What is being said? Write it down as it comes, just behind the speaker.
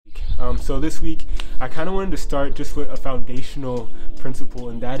So this week, I kind of wanted to start just with a foundational principle,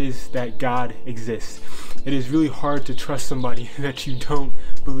 and that is that God exists. It is really hard to trust somebody that you don't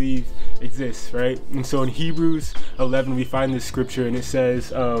believe exists, right? And so in Hebrews 11, we find this scripture, and it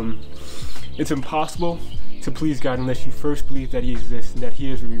says, it's impossible to please God unless you first believe that he exists and that he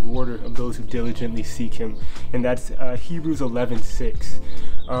is a rewarder of those who diligently seek him. And that's Hebrews 11:6.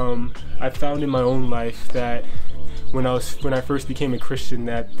 I found in my own life that when I first became a Christian,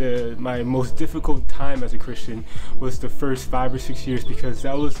 that my most difficult time as a Christian was the first 5 or 6 years, because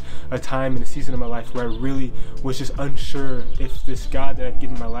that was a time and a season of my life where I really was just unsure if this God that I've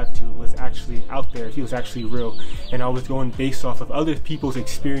given my life to was actually out there, if he was actually real. And I was going based off of other people's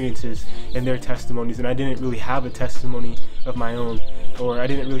experiences and their testimonies, and I didn't really have a testimony of my own, or I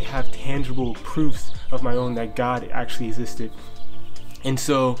didn't really have tangible proofs of my own that God actually existed. And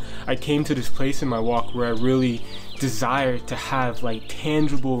so I came to this place in my walk where I really desired to have like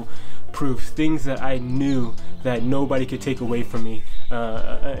tangible proofs, things that I knew that nobody could take away from me,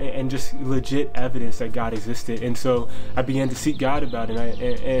 and just legit evidence that God existed. And so I began to seek God about it,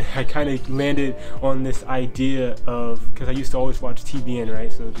 and I kind of landed on this idea of, because I used to always watch TBN,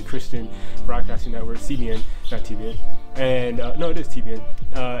 right? So the Christian Broadcasting Network, CBN, not TBN. And no, it is TBN.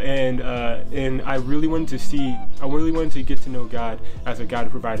 And I really wanted to get to know God as a God who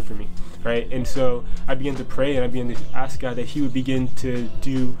provided for me, right? And so I began to pray, and I began to ask God that he would begin to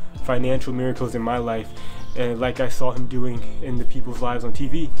do financial miracles in my life, and like I saw him doing in the people's lives on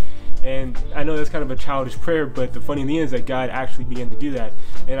TV. And I know that's kind of a childish prayer, but the funny thing is that God actually began to do that.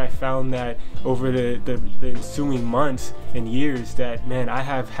 And I found that over the ensuing months and years that, man, I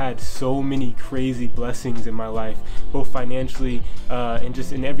have had so many crazy blessings in my life, both financially and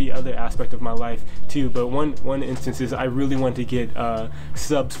just in every other aspect of my life too. But one instance is I really wanted to get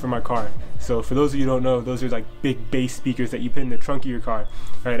subs for my car. So for those of you who don't know, those are like big bass speakers that you put in the trunk of your car.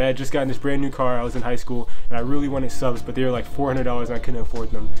 Right? I had just gotten this brand new car. I was in high school, and I really wanted subs, but they were like $400 and I couldn't afford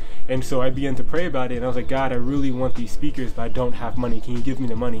them. And so I began to pray about it, and I was like, God, I really want these speakers, but I don't have money. Can you give me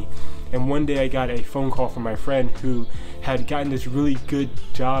the money? And one day I got a phone call from my friend who had gotten this really good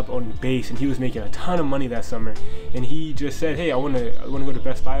job on the bass, and he was making a ton of money that summer. And he just said, hey, I want to go to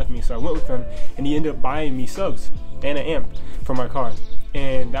Best Buy with me. So I went with him, and he ended up buying me subs and an amp for my car.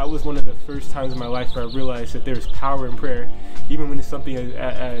 And that was one of the first times in my life where I realized that there's power in prayer, even when it's something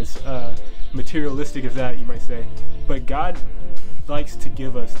as materialistic as that, you might say. But God likes to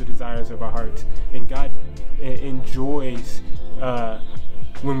give us the desires of our hearts, and God enjoys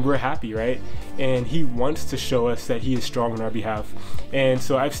when we're happy, right? And he wants to show us that he is strong on our behalf. And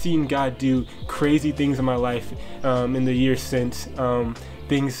so I've seen God do crazy things in my life in the years since,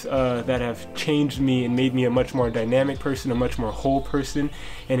 things that have changed me and made me a much more dynamic person, a much more whole person,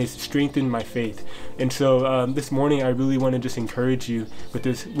 and it's strengthened my faith. And so this morning I really want to just encourage you with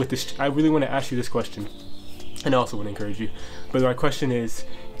this. I really want to ask you this question, and I also want to encourage you. But my question is,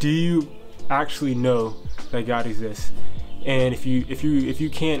 do you actually know that God exists? And if you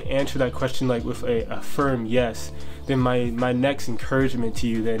can't answer that question like with a firm yes, then my next encouragement to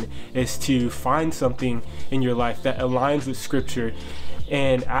you then is to find something in your life that aligns with Scripture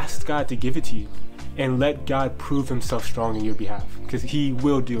and ask God to give it to you, and let God prove himself strong in your behalf, because he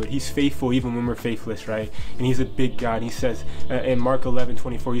will do it. He's faithful even when we're faithless, right? And he's a big God. He says in Mark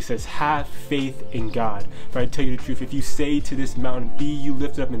 11:24, he says, have faith in God. But I tell you the truth, if you say to this mountain, be you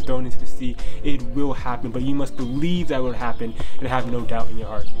lifted up and thrown into the sea, it will happen. But you must believe that will happen and have no doubt in your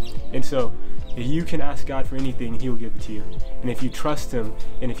heart. And so if you can ask God for anything, he will give it to you. And if you trust him,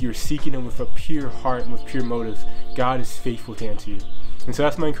 and if you're seeking him with a pure heart and with pure motives, God is faithful to answer you. And so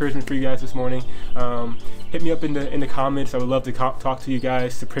that's my encouragement for you guys this morning. Hit me up in the comments. I would love to talk to you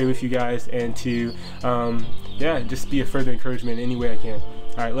guys, to pray with you guys, and to just be a further encouragement in any way I can.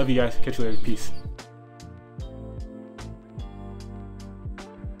 All right, love you guys. Catch you later. Peace.